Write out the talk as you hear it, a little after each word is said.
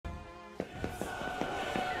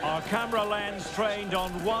Our camera lens trained on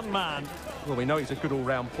one man. Well, we know he's a good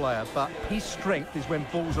all-round player, but his strength is when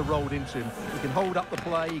balls are rolled into him. He can hold up the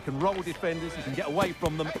play, he can roll defenders, he can get away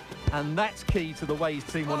from them, and that's key to the way his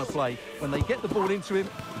team want to play. When they get the ball into him,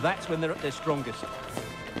 that's when they're at their strongest.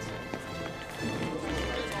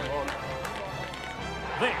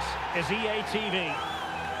 This is EA TV.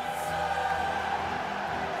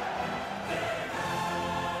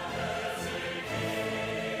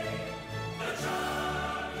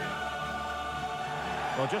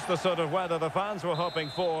 Well, just the sort of weather the fans were hoping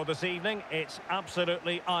for this evening. It's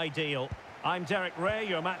absolutely ideal. I'm Derek Ray,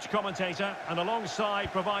 your match commentator, and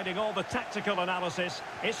alongside providing all the tactical analysis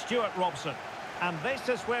is Stuart Robson. And this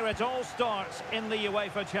is where it all starts in the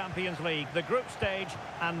UEFA Champions League, the group stage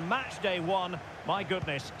and match day one. My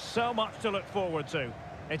goodness, so much to look forward to.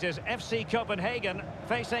 It is FC Copenhagen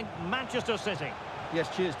facing Manchester City.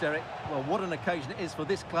 Yes, cheers, Derek. Well, what an occasion it is for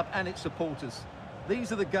this club and its supporters.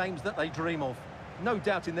 These are the games that they dream of. No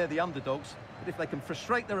doubting they're the underdogs, but if they can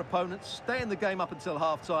frustrate their opponents, stay in the game up until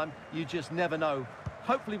half-time, you just never know.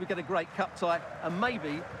 Hopefully we get a great cup tie and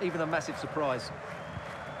maybe even a massive surprise.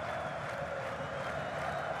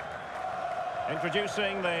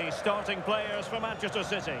 Introducing the starting players for Manchester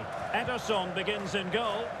City. Ederson begins in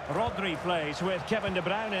goal. Rodri plays with Kevin De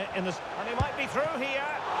Bruyne in the... And he might be through here.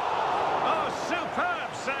 Oh,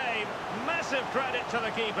 superb save. Massive credit to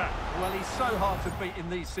the keeper. Well, he's so hard to beat in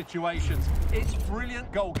these situations. It's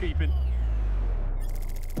brilliant goalkeeping.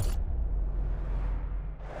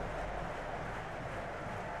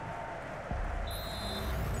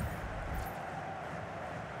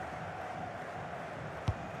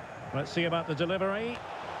 Let's see about the delivery.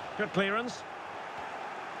 Good clearance.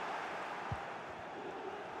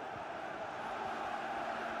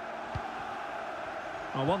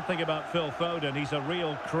 Well, one thing about Phil Foden, he's a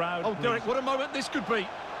real crowd. Oh, Derek, what a moment this could be.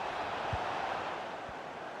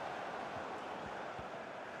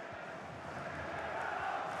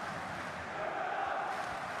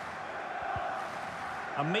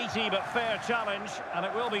 A meaty but fair challenge, and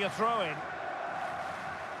it will be a throw-in.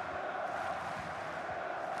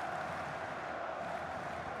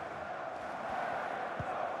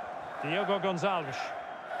 Diogo Gonçalves.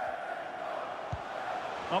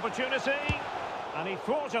 Opportunity. And he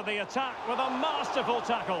thwarted the attack with a masterful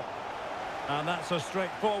tackle. And that's a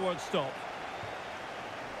straightforward stop.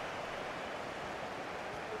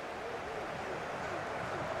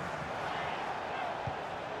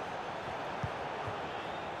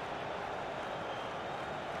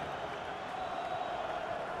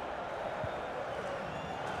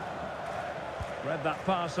 Read that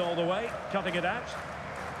pass all the way, cutting it out.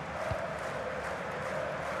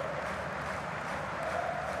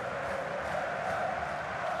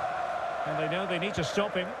 And they know they need to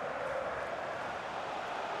stop him.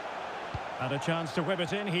 And a chance to whip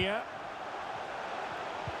it in here.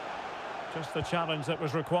 Just the challenge that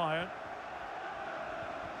was required.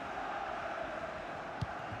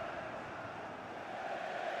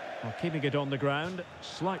 Well, keeping it on the ground,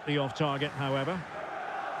 slightly off target, however.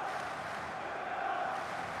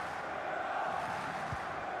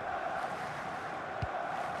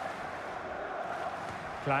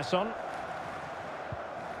 Claesson.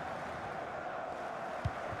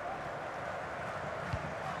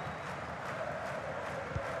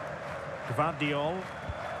 Gvardiol.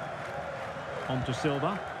 On to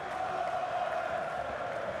Silva.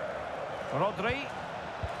 Rodri.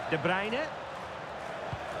 De Bruyne.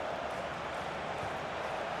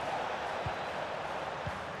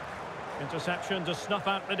 Interception to snuff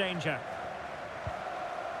out the danger.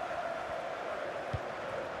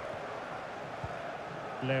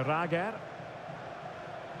 Lerager.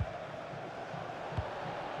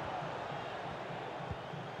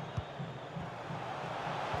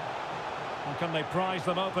 And can they prize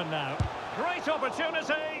them open now? Great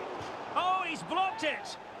opportunity! Oh, he's blocked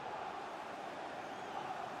it!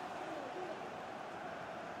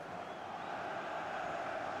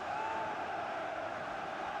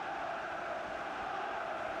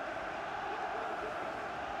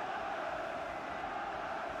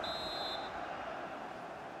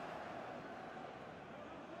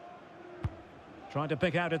 Trying to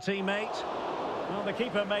pick out a teammate. Well, the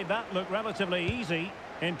keeper made that look relatively easy.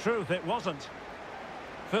 In truth, it wasn't.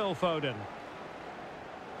 Phil Foden.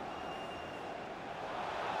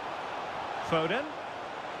 Foden.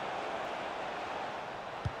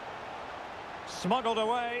 Smuggled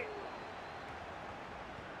away.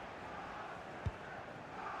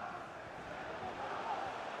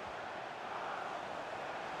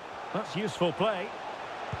 That's useful play.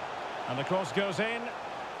 And the cross goes in.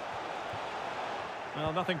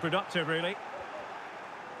 Well, nothing productive, really.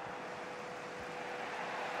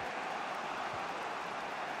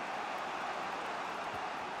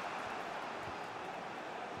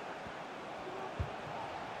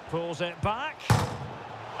 Pulls it back.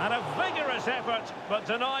 And a vigorous effort, but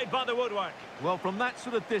denied by the woodwork. Well, from that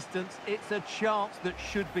sort of distance, it's a chance that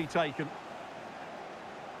should be taken.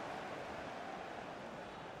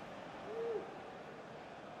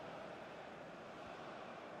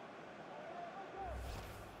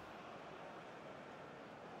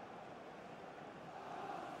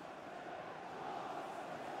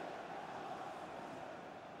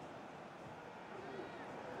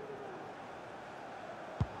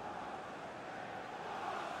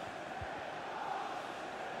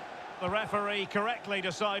 The referee correctly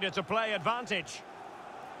decided to play advantage.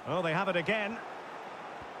 Oh, they have it again.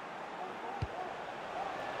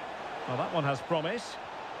 Well, that one has promise.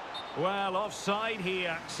 Well, offside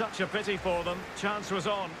here. Such a pity for them. Chance was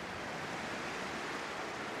on.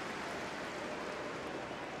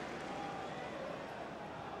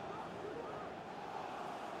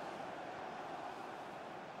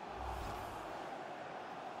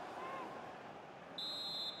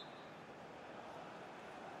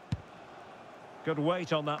 Good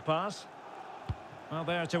weight on that pass. Well,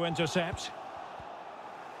 there to intercept.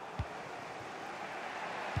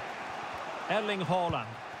 Erling Haaland.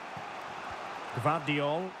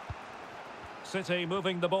 Gvardiol. City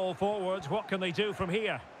moving the ball forwards. What can they do from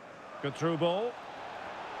here? Good through ball.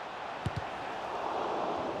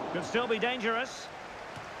 Could still be dangerous.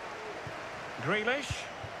 Grealish.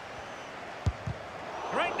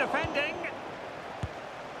 Great defending.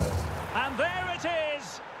 And there it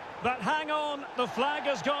is. But hang on, the flag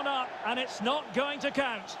has gone up and it's not going to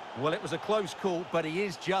count. Well, it was a close call, but he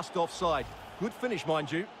is just offside. Good finish,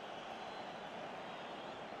 mind you.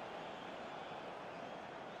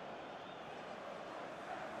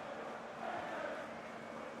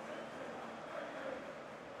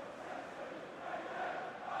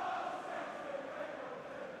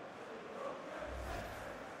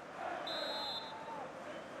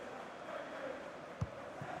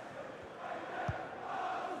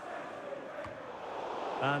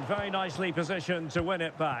 And very nicely positioned to win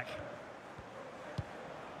it back.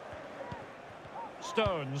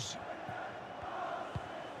 Stones.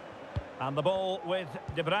 And the ball with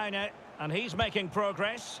De Bruyne, and he's making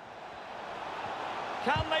progress.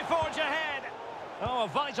 Can they forge ahead? Oh, a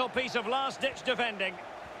vital piece of last-ditch defending.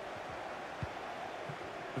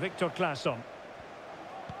 Victor Claesson.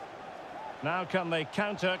 Now can they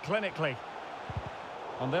counter clinically?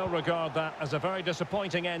 And they'll regard that as a very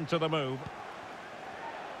disappointing end to the move.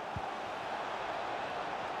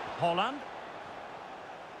 Haaland.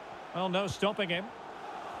 Well, no stopping him.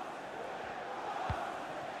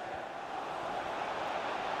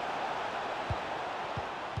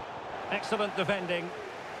 Excellent defending.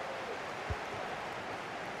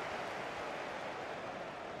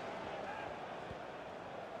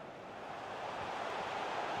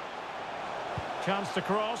 Chance to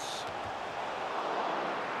cross.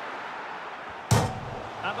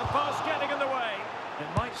 And the post getting in the way.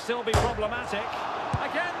 It might still be problematic.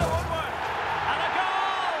 Again, the woodwork. And a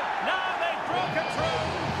goal! Now they've broken through.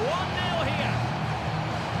 1-0 here.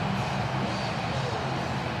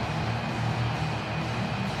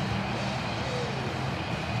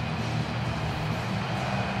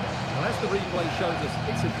 Well, as the replay shows us,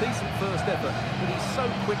 it's a decent first effort, but he's so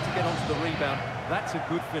quick to get onto the rebound. That's a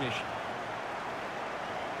good finish.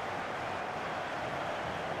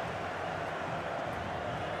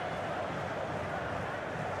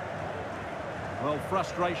 Well,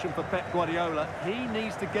 frustration for Pep Guardiola. He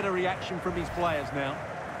needs to get a reaction from his players now.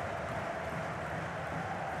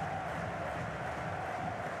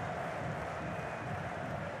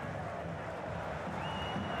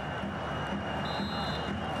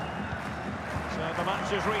 So the match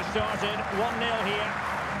has restarted, 1-0 here.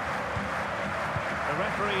 The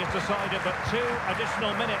referee has decided that 2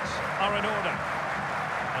 additional minutes are in order.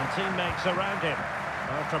 And teammates around him.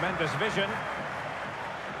 Oh, tremendous vision.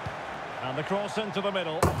 And the cross into the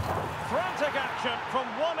middle. Frantic action from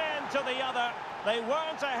one end to the other. They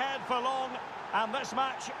weren't ahead for long, and this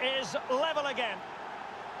match is level again.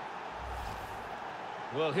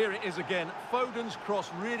 Well, here it is again. Foden's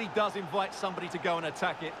cross really does invite somebody to go and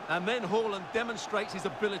attack it. And then Haaland demonstrates his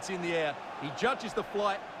ability in the air. He judges the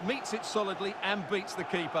flight, meets it solidly, and beats the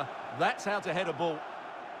keeper. That's how to head a ball.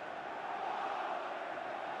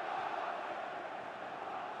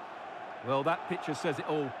 Well, that picture says it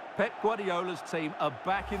all. Pep Guardiola's team are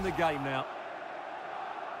back in the game now.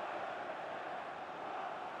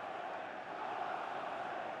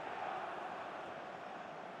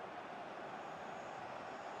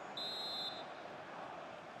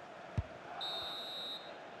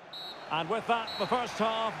 And with that, the first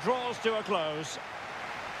half draws to a close.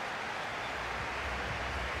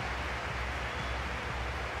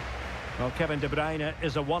 Well, Kevin De Bruyne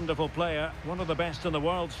is a wonderful player, one of the best in the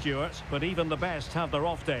world, Stuart, but even the best have their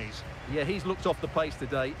off days. Yeah, he's looked off the pace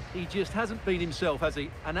today. He just hasn't been himself, has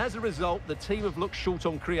he? And as a result, the team have looked short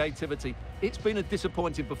on creativity. It's been a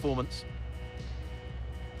disappointing performance.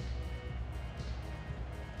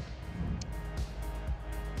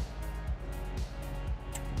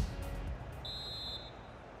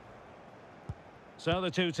 So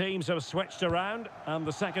the two teams have switched around, and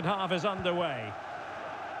the second half is underway.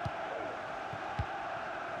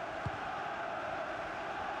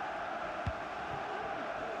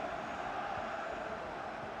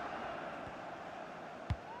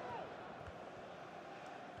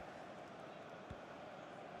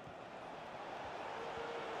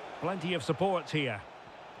 Plenty of support here.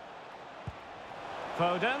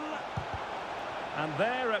 Foden. And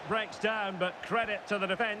there it breaks down, but credit to the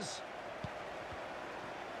defence.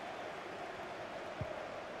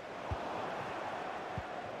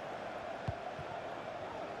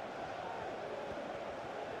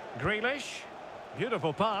 Grealish.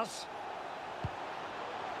 Beautiful pass.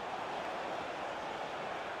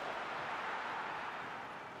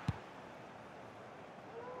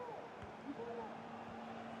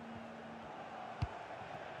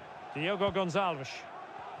 Diogo Gonçalves.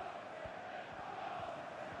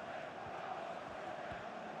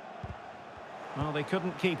 Well, they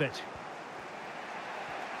couldn't keep it.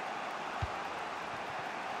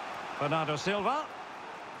 Bernardo Silva.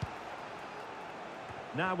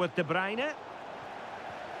 Now with De Bruyne.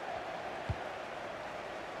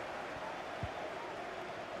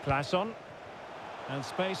 Claesson. And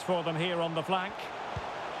space for them here on the flank.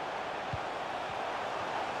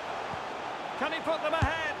 Can he put them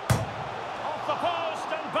ahead? Off the post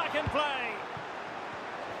and back in play.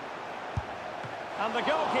 And the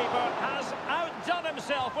goalkeeper has outdone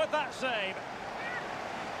himself with that save.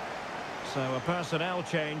 So a personnel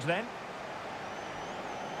change then.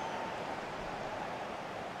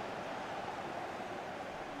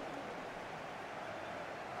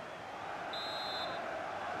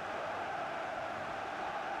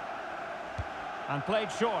 And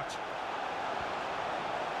played short.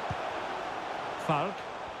 Falk.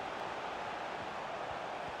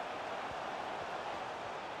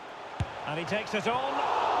 And he takes it on.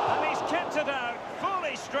 And he's kept it out.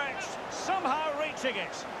 Fully stretched. Somehow reaching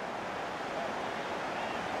it.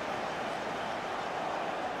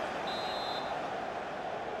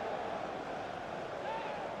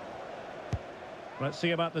 Let's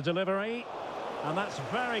see about the delivery. And that's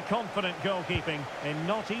very confident goalkeeping in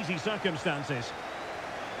not easy circumstances.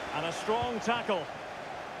 And a strong tackle.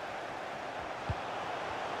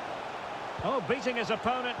 Oh, beating his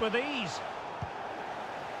opponent with ease.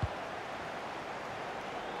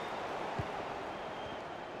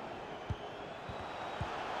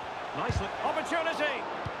 Nicely. Opportunity.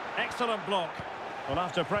 Excellent block. Well,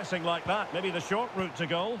 after pressing like that, maybe the short route to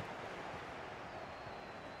goal.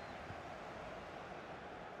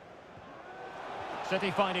 City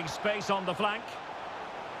finding space on the flank.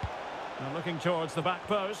 And looking towards the back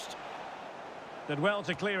post. Did well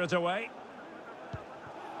to clear it away.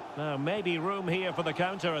 Now, maybe room here for the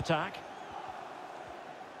counter-attack.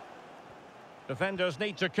 Defenders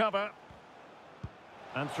need to cover.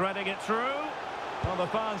 And threading it through. Well, the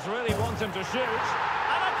fans really want him to shoot.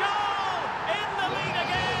 And a goal! In the lead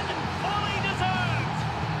again! Fully deserved!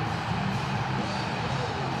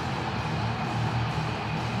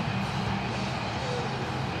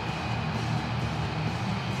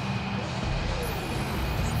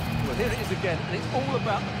 Well, here it is again, and it's all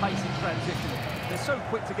about the pace in transition. They're so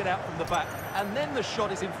quick to get out from the back, and then the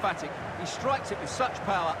shot is emphatic. He strikes it with such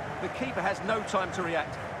power, the keeper has no time to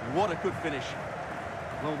react. What a good finish.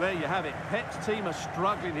 Well, there you have it. Pep's team are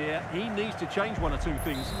struggling here. He needs to change one or two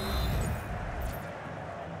things.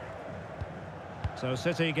 So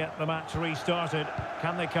City get the match restarted.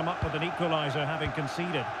 Can they come up with an equaliser having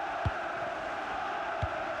conceded?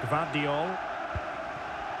 Gvardiol.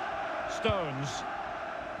 Stones.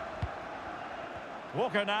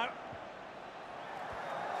 Walker now.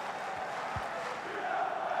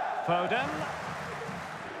 Foden.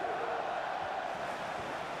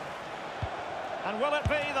 And will it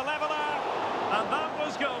be the leveller? And that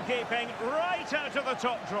was goalkeeping right out of the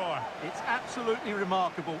top drawer. It's absolutely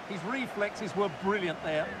remarkable. His reflexes were brilliant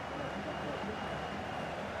there.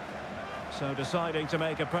 So deciding to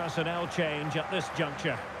make a personnel change at this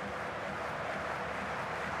juncture.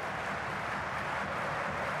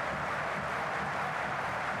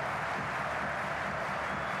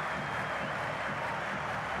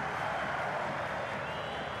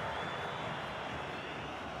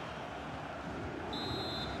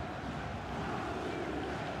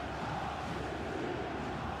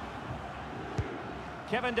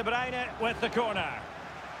 Kevin De Bruyne with the corner.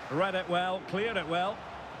 Read it well, cleared it well.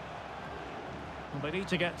 Well, they need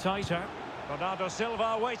to get tighter. Bernardo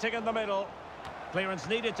Silva waiting in the middle. Clearance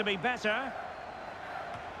needed to be better.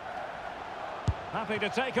 Happy to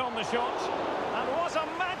take on the shot. And what a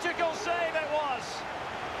magical save it was!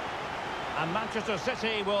 And Manchester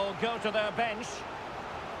City will go to their bench.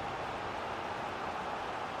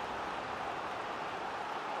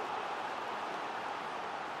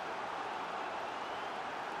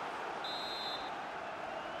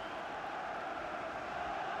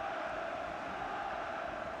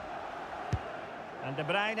 And De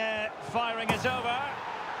Bruyne firing it over.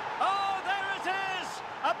 Oh, there it is!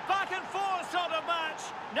 A back-and-forth sort of match.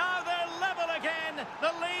 Now they're level again.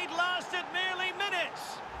 The lead lasted merely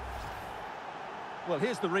minutes. Well,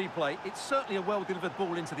 here's the replay. It's certainly a well-delivered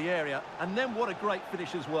ball into the area. And then what a great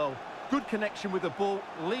finish as well. Good connection with the ball,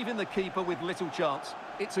 leaving the keeper with little chance.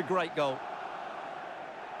 It's a great goal.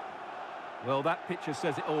 Well, that picture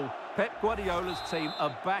says it all. Pep Guardiola's team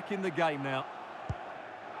are back in the game now.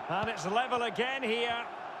 And it's level again here.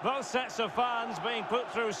 Both sets of fans being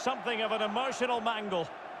put through something of an emotional mangle.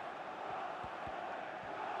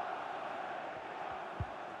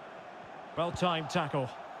 Well-timed tackle.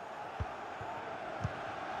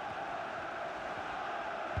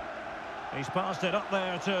 He's passed it up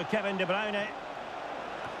there to Kevin De Bruyne.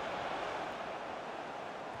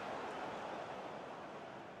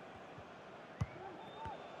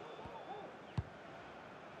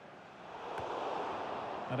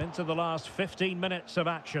 And into the last 15 minutes of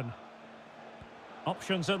action.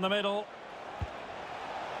 Options in the middle.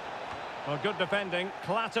 Well, good defending,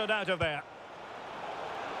 clattered out of there.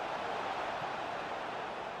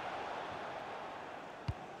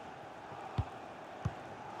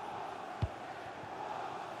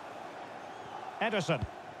 Ederson.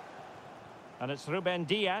 And it's Ruben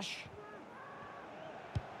Dias.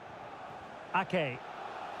 Ake.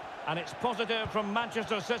 And it's positive from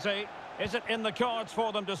Manchester City. Is it in the cards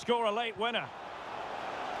for them to score a late winner?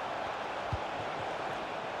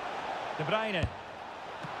 De Bruyne.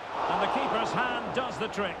 And the keeper's hand does the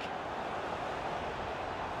trick.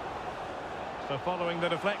 So following the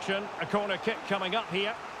deflection, a corner kick coming up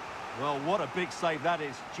here. Well, what a big save that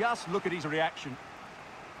is. Just look at his reaction.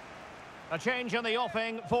 A change in the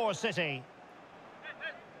offing for City.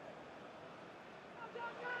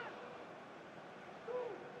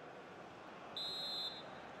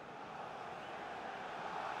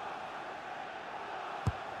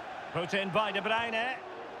 Put in by De Bruyne.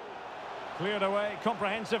 Cleared away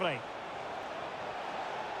comprehensively.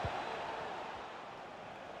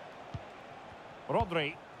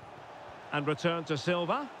 Rodri. And return to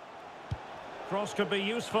Silva. Cross could be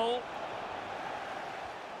useful.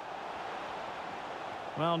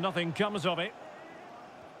 Well, nothing comes of it.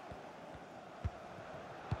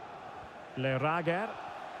 Le Rager.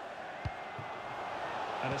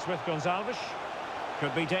 And it's with Gonzalez.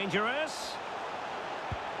 Could be dangerous.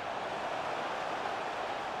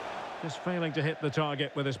 Just failing to hit the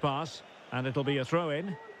target with his pass. And it'll be a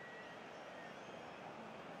throw-in.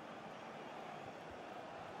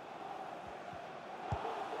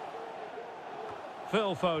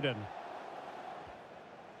 Phil Foden.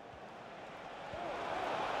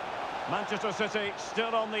 Manchester City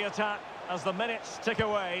still on the attack as the minutes tick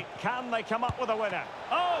away. Can they come up with a winner?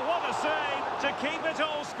 Oh, what a save to keep it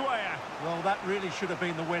all square. Well, that really should have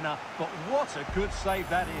been the winner, but what a good save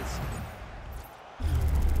that is.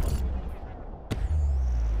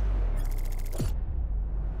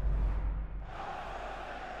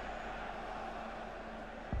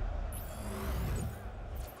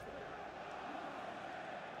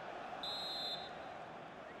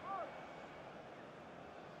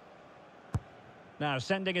 Now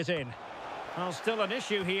sending it in. Well, still an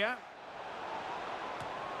issue here.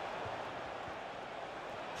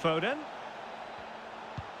 Foden.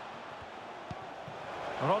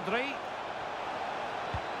 Rodri.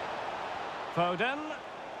 Foden.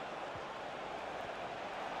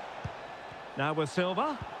 Now with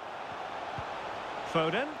Silva.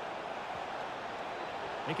 Foden.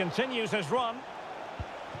 He continues his run.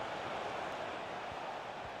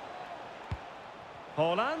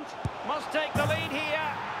 Haaland must take the lead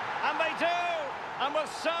here, and they do! And with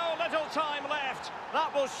so little time left,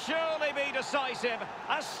 that will surely be decisive.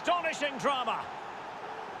 Astonishing drama.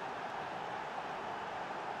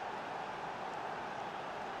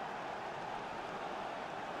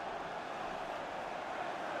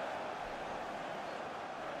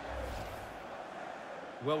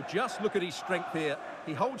 Well, just look at his strength here.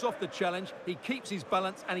 He holds off the challenge, he keeps his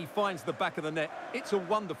balance, and he finds the back of the net. It's a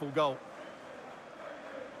wonderful goal.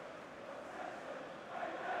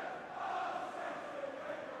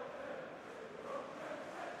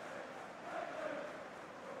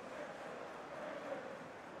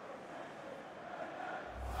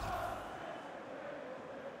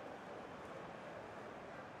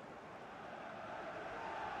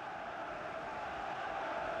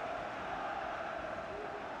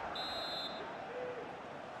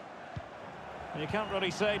 You can't really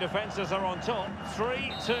say defences are on top.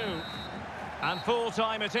 3-2. And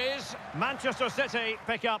full-time it is. Manchester City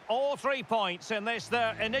pick up all 3 points in this,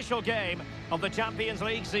 their initial game of the Champions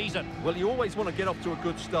League season. Well, you always want to get off to a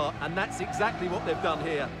good start, and that's exactly what they've done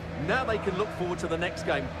here. Now they can look forward to the next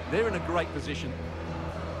game. They're in a great position.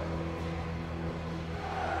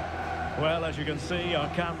 Well, as you can see,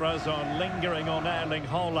 our cameras are lingering on Erling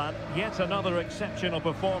Haaland. Yet another exceptional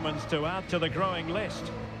performance to add to the growing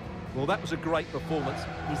list. Well, that was a great performance.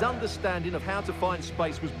 His understanding of how to find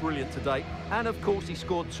space was brilliant today. And, of course, he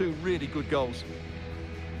scored 2 really good goals.